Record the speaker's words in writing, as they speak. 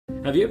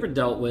Have you ever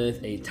dealt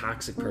with a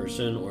toxic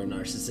person or a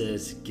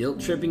narcissist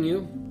guilt tripping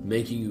you,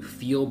 making you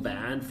feel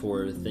bad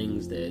for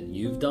things that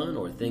you've done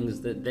or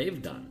things that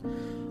they've done?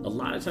 A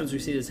lot of times we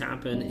see this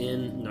happen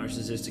in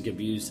narcissistic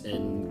abuse,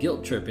 and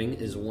guilt tripping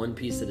is one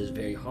piece that is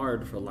very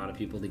hard for a lot of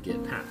people to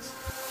get past.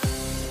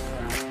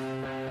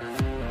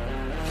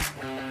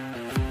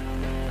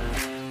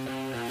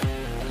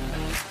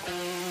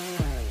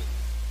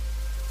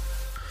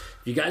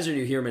 If you guys are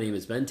new here, my name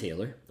is Ben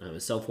Taylor. I'm a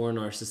self-aware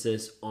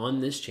narcissist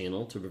on this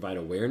channel to provide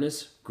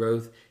awareness,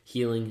 growth,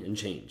 healing, and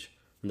change.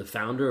 I'm the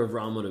founder of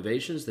Raw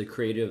Motivations, the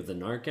creator of the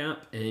NARC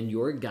app, and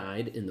your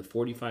guide in the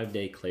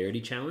 45-day Clarity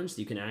Challenge that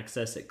you can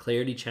access at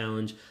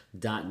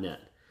claritychallenge.net.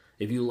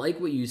 If you like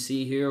what you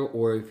see here,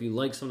 or if you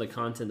like some of the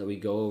content that we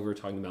go over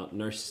talking about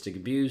narcissistic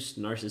abuse,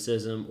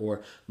 narcissism,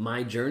 or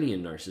my journey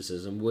in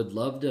narcissism, would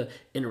love to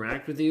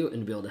interact with you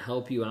and be able to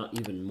help you out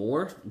even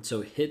more. And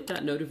so hit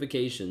that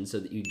notification so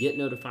that you get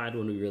notified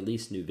when we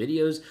release new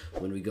videos,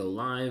 when we go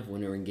live, when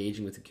we're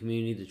engaging with the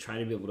community, to try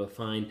to be able to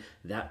find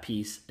that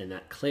peace and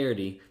that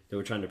clarity that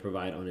we're trying to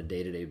provide on a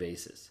day-to-day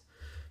basis.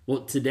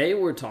 Well, today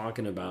we're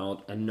talking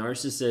about a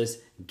narcissist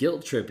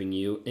guilt tripping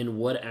you and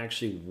what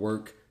actually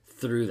work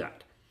through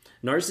that.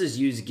 Narcissists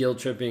use guilt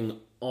tripping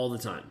all the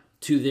time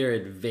to their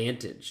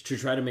advantage to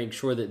try to make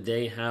sure that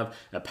they have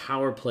a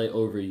power play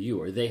over you,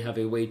 or they have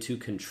a way to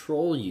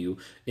control you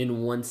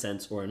in one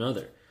sense or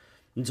another.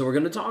 And so we're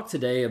going to talk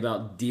today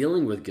about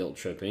dealing with guilt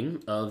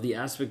tripping, of the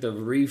aspect of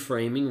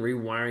reframing,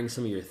 rewiring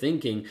some of your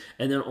thinking,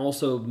 and then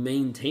also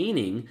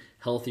maintaining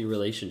healthy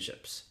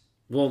relationships.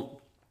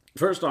 Well,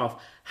 first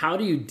off, how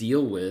do you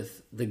deal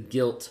with the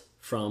guilt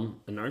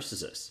from a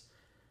narcissist?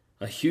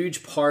 A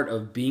huge part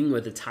of being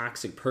with a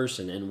toxic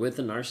person and with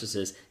a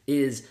narcissist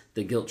is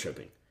the guilt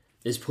tripping,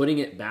 is putting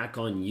it back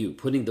on you,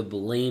 putting the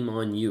blame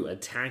on you,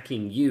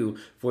 attacking you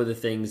for the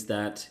things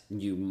that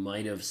you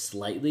might have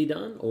slightly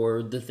done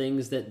or the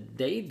things that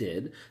they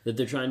did that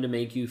they're trying to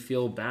make you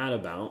feel bad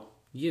about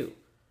you.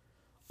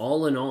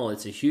 All in all,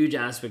 it's a huge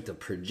aspect of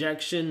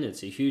projection.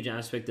 It's a huge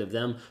aspect of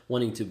them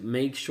wanting to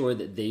make sure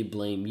that they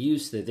blame you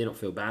so that they don't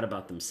feel bad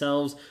about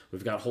themselves.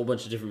 We've got a whole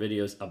bunch of different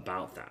videos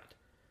about that.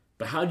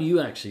 But how do you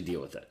actually deal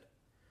with it?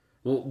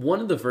 Well, one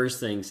of the first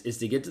things is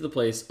to get to the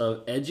place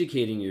of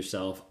educating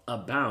yourself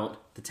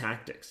about the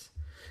tactics.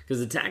 Because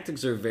the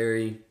tactics are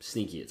very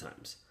sneaky at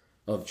times,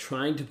 of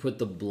trying to put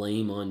the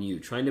blame on you,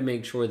 trying to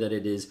make sure that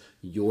it is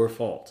your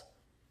fault.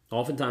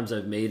 Oftentimes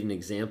I've made an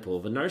example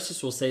of a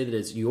narcissist will say that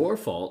it's your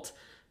fault,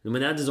 and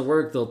when that doesn't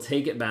work, they'll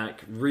take it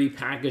back,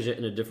 repackage it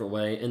in a different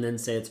way, and then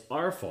say it's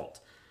our fault.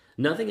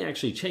 Nothing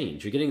actually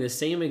changed. You're getting the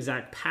same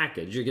exact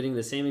package. You're getting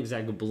the same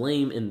exact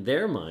blame in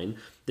their mind.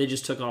 They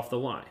just took off the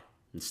why.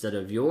 Instead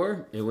of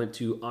it went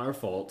to our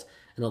fault.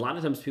 And a lot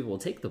of times people will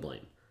take the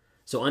blame.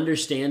 So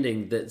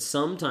understanding that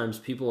sometimes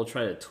people will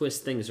try to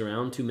twist things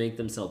around to make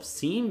themselves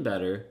seem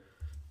better,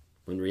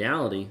 when in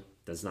reality,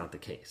 that's not the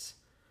case.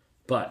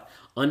 But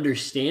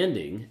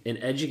understanding and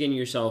educating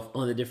yourself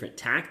on the different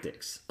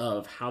tactics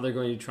of how they're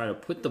going to try to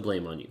put the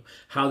blame on you,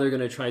 how they're going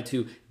to try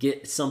to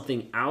get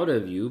something out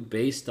of you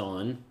based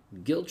on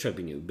guilt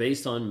tripping you,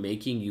 based on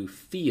making you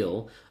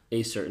feel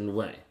a certain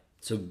way.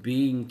 So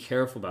being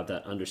careful about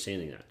that,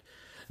 understanding that.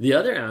 The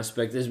other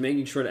aspect is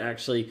making sure to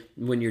actually,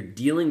 when you're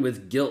dealing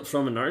with guilt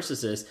from a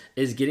narcissist,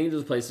 is getting to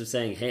the place of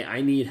saying, hey,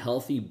 I need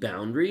healthy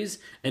boundaries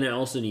and I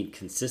also need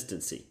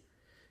consistency.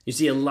 You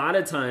see, a lot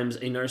of times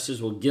a narcissist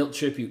will guilt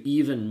trip you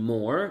even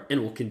more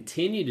and will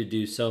continue to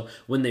do so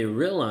when they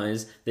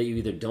realize that you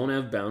either don't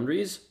have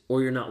boundaries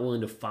or you're not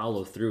willing to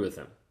follow through with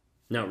them.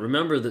 Now,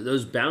 remember that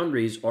those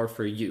boundaries are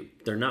for you.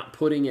 They're not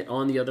putting it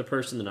on the other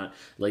person. They're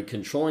not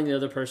controlling the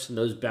other person.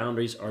 Those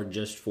boundaries are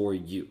just for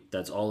you.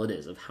 That's all it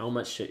is, of how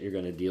much shit you're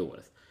going to deal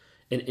with.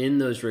 And in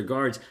those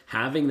regards,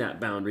 having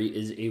that boundary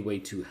is a way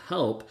to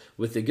help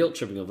with the guilt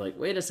tripping of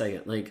wait a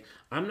second,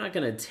 I'm not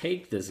going to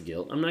take this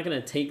guilt. I'm not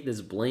going to take this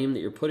blame that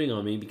you're putting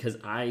on me because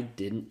I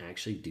didn't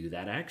actually do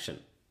that action.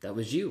 That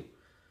was you.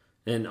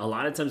 And a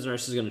lot of times the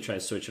narcissist is going to try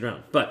to switch it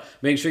around. But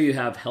make sure you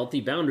have healthy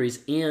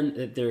boundaries and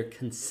that they're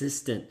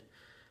consistent.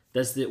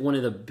 That's one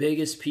of the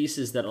biggest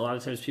pieces that a lot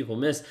of times people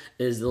miss,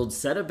 is they'll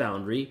set a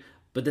boundary,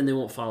 but then they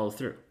won't follow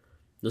through.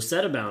 They'll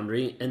set a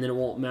boundary, and then it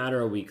won't matter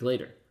a week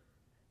later.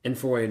 And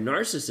for a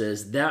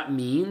narcissist, that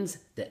means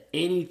that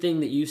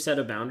anything that you set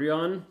a boundary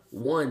on,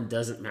 one,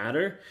 doesn't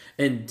matter,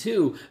 and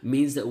two,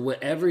 means that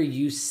whatever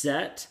you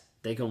set,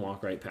 they can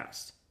walk right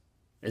past.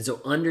 And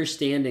so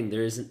understanding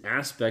there is an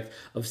aspect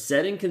of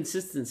setting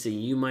consistency.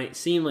 You might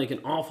seem like an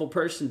awful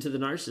person to the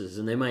narcissist,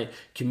 and they might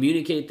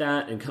communicate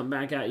that and come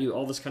back at you,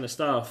 all this kind of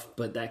stuff,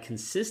 but that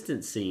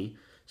consistency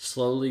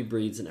slowly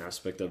breeds an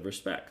aspect of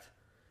respect.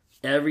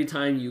 Every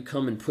time you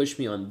come and push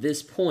me on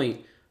this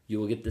point, you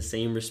will get the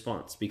same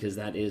response because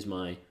that is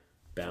my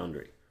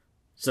boundary.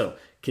 So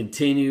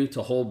continue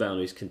to hold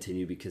boundaries,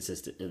 continue to be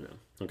consistent in them,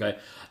 okay?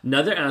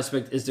 Another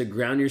aspect is to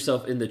ground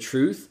yourself in the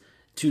truth,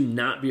 to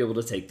not be able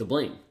to take the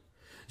blame.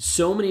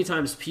 So many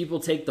times people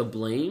take the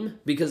blame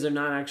because they're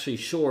not actually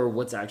sure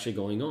what's actually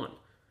going on.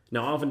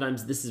 Now,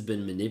 oftentimes this has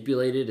been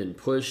manipulated and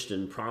pushed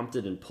and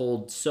prompted and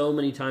pulled so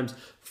many times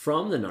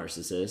from the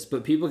narcissist,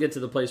 but people get to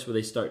the place where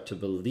they start to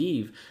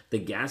believe the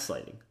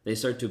gaslighting. They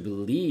start to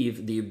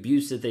believe the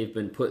abuse that they've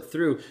been put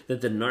through,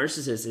 that the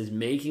narcissist is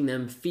making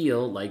them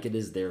feel like it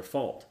is their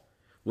fault.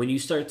 When you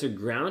start to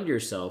ground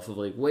yourself of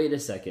like, wait a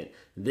second,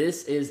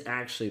 this is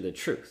actually the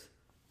truth.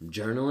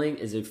 Journaling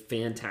is a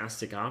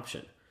fantastic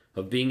option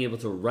of being able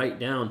to write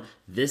down,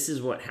 this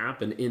is what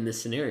happened in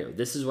this scenario.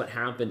 This is what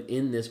happened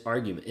in this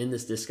argument, in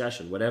this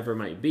discussion, whatever it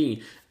might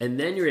be. And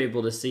then you're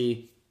able to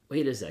see,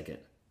 wait a second,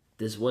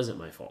 this wasn't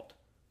my fault.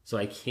 So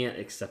I can't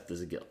accept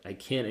this guilt. I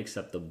can't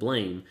accept the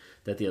blame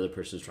that the other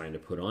person is trying to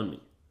put on me.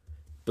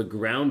 But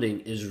grounding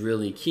is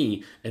really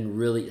key and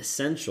really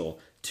essential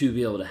to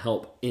be able to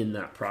help in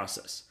that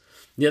process.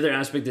 The other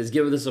aspect is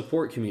get with a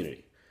support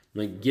community.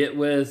 Like get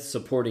with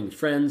supporting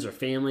friends or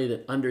family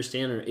that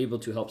understand and are able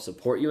to help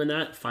support you in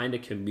that. Find a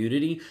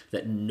community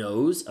that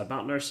knows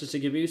about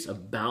narcissistic abuse,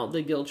 about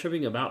the guilt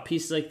tripping, about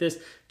pieces like this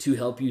to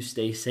help you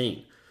stay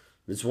sane.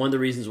 That's one of the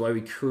reasons why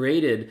we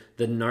created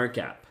the NARC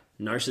app,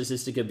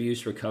 Narcissistic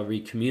Abuse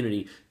Recovery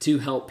Community, to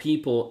help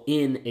people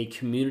in a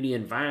community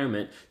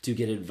environment to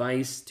get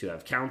advice, to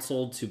have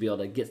counsel, to be able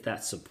to get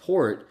that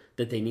support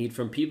that they need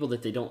from people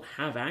that they don't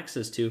have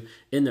access to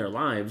in their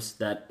lives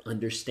that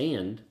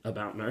understand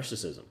about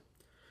narcissism.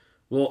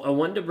 Well, I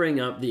wanted to bring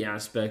up the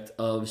aspect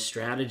of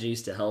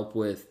strategies to help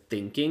with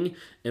thinking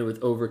and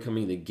with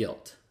overcoming the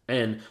guilt.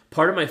 And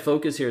part of my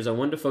focus here is I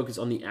wanted to focus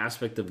on the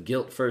aspect of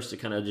guilt first to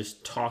kind of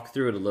just talk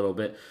through it a little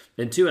bit.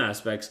 In two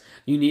aspects,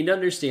 you need to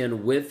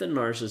understand with the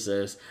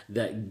narcissist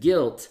that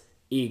guilt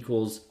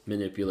equals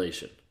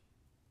manipulation.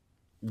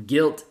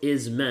 Guilt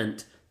is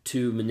meant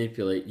to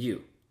manipulate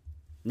you.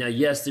 Now,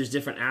 yes, there's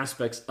different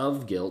aspects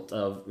of guilt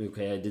of,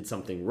 okay, I did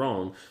something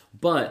wrong,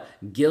 but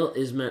guilt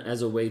is meant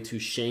as a way to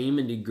shame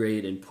and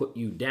degrade and put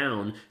you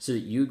down so that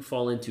you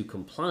fall into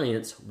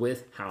compliance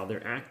with how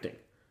they're acting.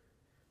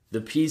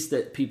 The piece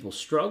that people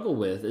struggle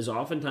with is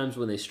oftentimes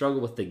when they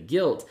struggle with the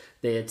guilt,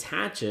 they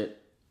attach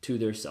it to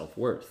their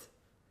self-worth.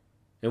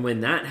 And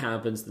when that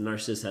happens, the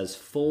narcissist has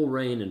full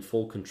reign and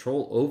full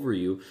control over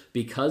you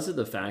because of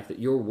the fact that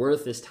your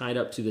worth is tied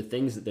up to the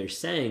things that they're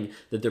saying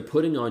that they're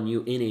putting on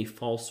you in a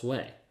false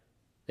way.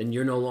 And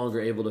you're no longer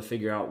able to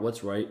figure out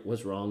what's right,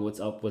 what's wrong, what's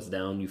up, what's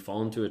down. You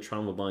fall into a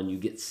trauma bond. You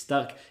get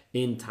stuck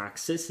in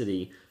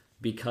toxicity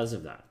because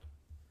of that.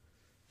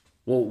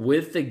 Well,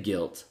 with the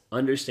guilt,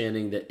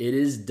 understanding that it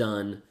is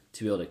done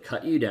to be able to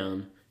cut you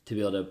down, to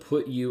be able to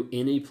put you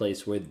in a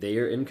place where they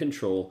are in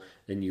control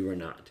and you are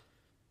not.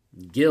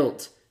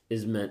 Guilt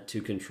is meant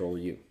to control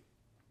you.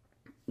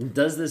 It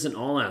does this in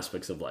all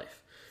aspects of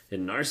life.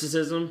 In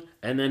narcissism,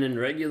 and then in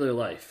regular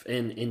life.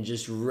 And in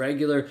just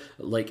regular,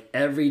 like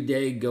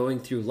everyday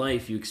going through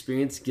life, you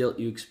experience guilt,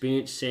 you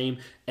experience shame.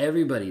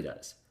 Everybody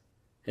does.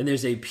 And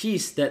there's a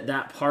piece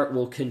that part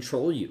will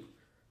control you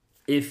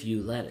if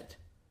you let it.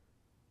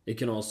 It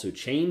can also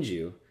change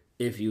you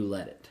if you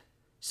let it.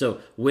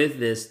 So with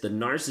this, the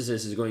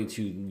narcissist is going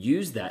to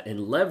use that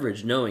and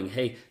leverage knowing,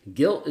 hey,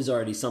 guilt is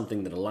already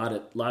something that a lot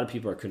of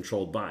people are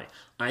controlled by.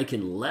 I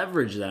can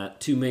leverage that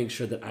to make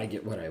sure that I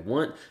get what I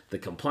want, the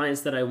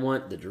compliance that I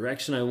want, the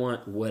direction I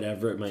want,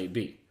 whatever it might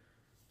be.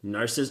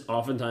 Narcissist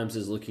oftentimes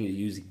is looking to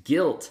use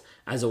guilt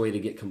as a way to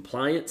get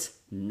compliance,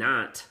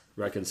 not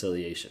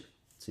reconciliation.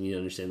 So you need to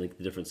understand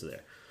the difference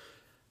there.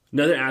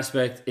 Another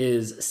aspect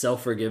is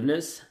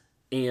self-forgiveness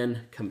and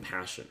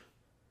compassion.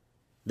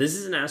 This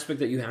is an aspect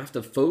that you have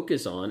to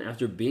focus on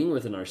after being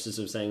with a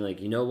narcissist of saying like,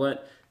 you know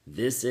what?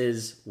 This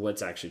is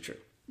what's actually true.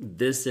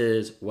 This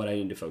is what I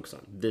need to focus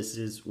on. This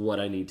is what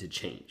I need to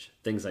change.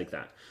 Things like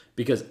that.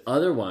 Because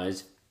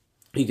otherwise,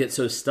 you get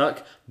so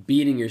stuck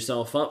beating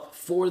yourself up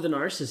for the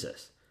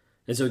narcissist.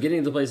 And so getting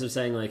to the place of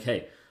saying like,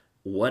 hey,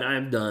 what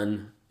I've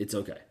done, it's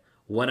okay.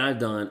 What I've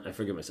done, I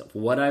forgive myself.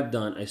 What I've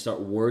done, I start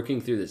working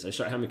through this. I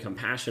start having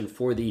compassion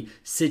for the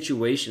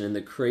situation and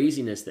the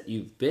craziness that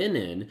you've been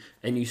in,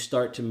 and you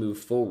start to move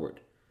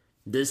forward.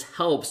 This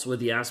helps with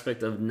the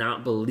aspect of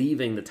not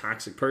believing the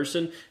toxic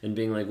person and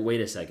being like,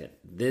 wait a second,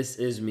 this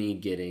is me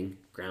getting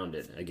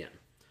grounded again.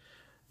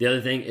 The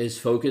other thing is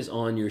focus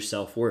on your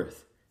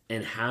self-worth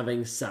and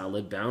having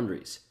solid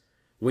boundaries.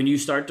 When you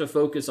start to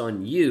focus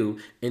on you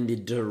and the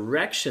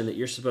direction that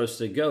you're supposed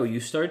to go,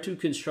 you start to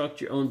construct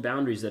your own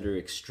boundaries that are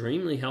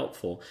extremely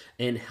helpful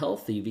and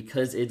healthy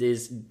because it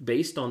is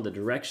based on the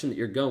direction that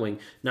you're going,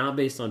 not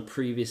based on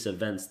previous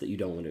events that you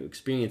don't want to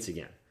experience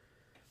again.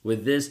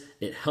 With this,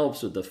 it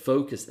helps with the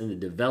focus and the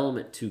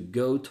development to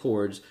go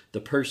towards the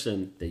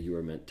person that you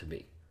are meant to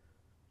be.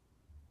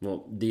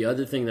 Well, the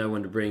other thing that I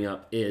wanted to bring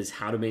up is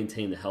how to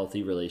maintain the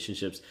healthy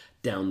relationships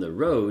down the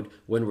road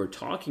when we're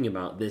talking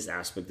about this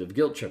aspect of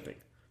guilt tripping.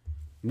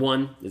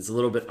 One, it's a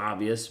little bit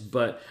obvious,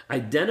 but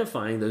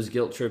identifying those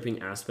guilt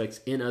tripping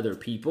aspects in other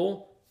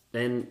people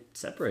and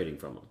separating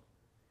from them.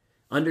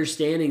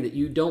 Understanding that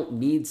you don't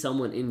need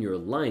someone in your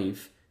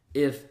life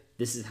if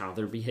this is how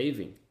they're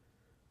behaving.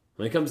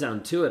 When it comes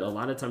down to it, a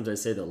lot of times I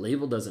say the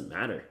label doesn't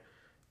matter.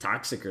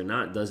 Toxic or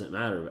not doesn't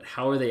matter, but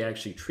how are they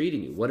actually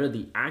treating you? What are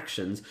the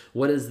actions?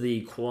 What is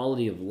the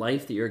quality of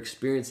life that you're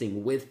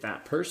experiencing with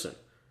that person?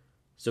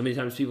 So many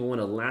times people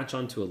want to latch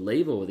onto a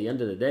label. At the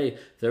end of the day,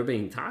 if they're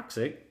being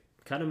toxic,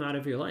 cut them out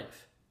of your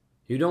life.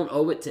 You don't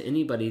owe it to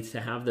anybody to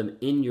have them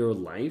in your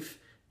life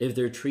if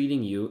they're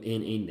treating you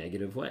in a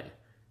negative way.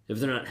 If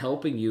they're not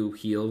helping you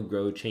heal,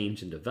 grow,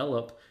 change, and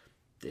develop,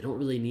 they don't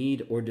really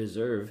need or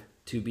deserve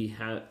to be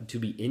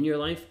in your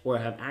life or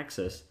have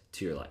access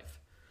to your life.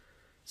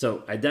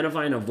 So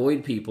identify and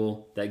avoid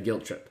people that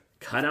guilt trip.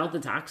 Cut out the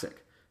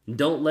toxic.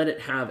 Don't let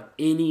it have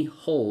any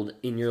hold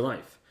in your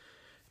life.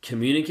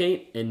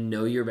 Communicate and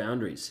know your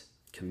boundaries.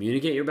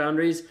 Communicate your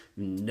boundaries,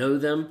 know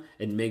them,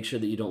 and make sure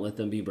that you don't let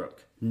them be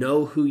broke.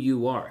 Know who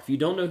you are. If you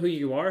don't know who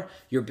you are,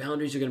 your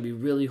boundaries are going to be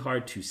really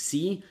hard to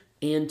see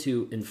and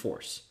to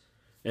enforce.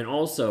 And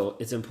also,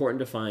 it's important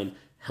to find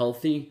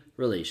healthy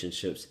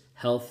relationships,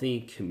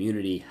 healthy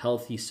community,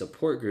 healthy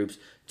support groups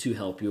to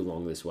help you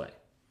along this way.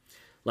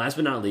 Last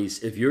but not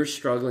least, if you're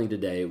struggling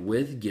today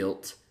with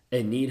guilt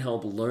and need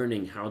help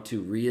learning how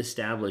to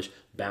reestablish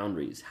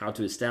boundaries, how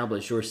to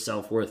establish your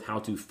self-worth, how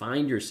to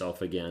find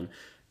yourself again,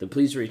 then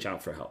please reach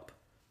out for help.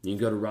 You can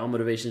go to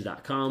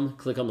rawmotivations.com,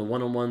 click on the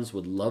one-on-ones.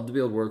 Would love to be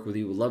able to work with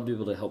you. Would love to be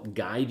able to help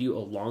guide you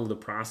along the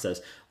process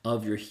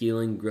of your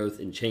healing, growth,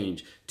 and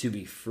change to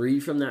be free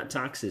from that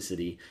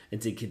toxicity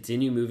and to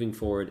continue moving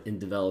forward in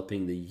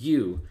developing the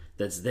you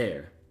that's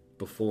there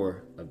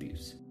before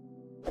abuse.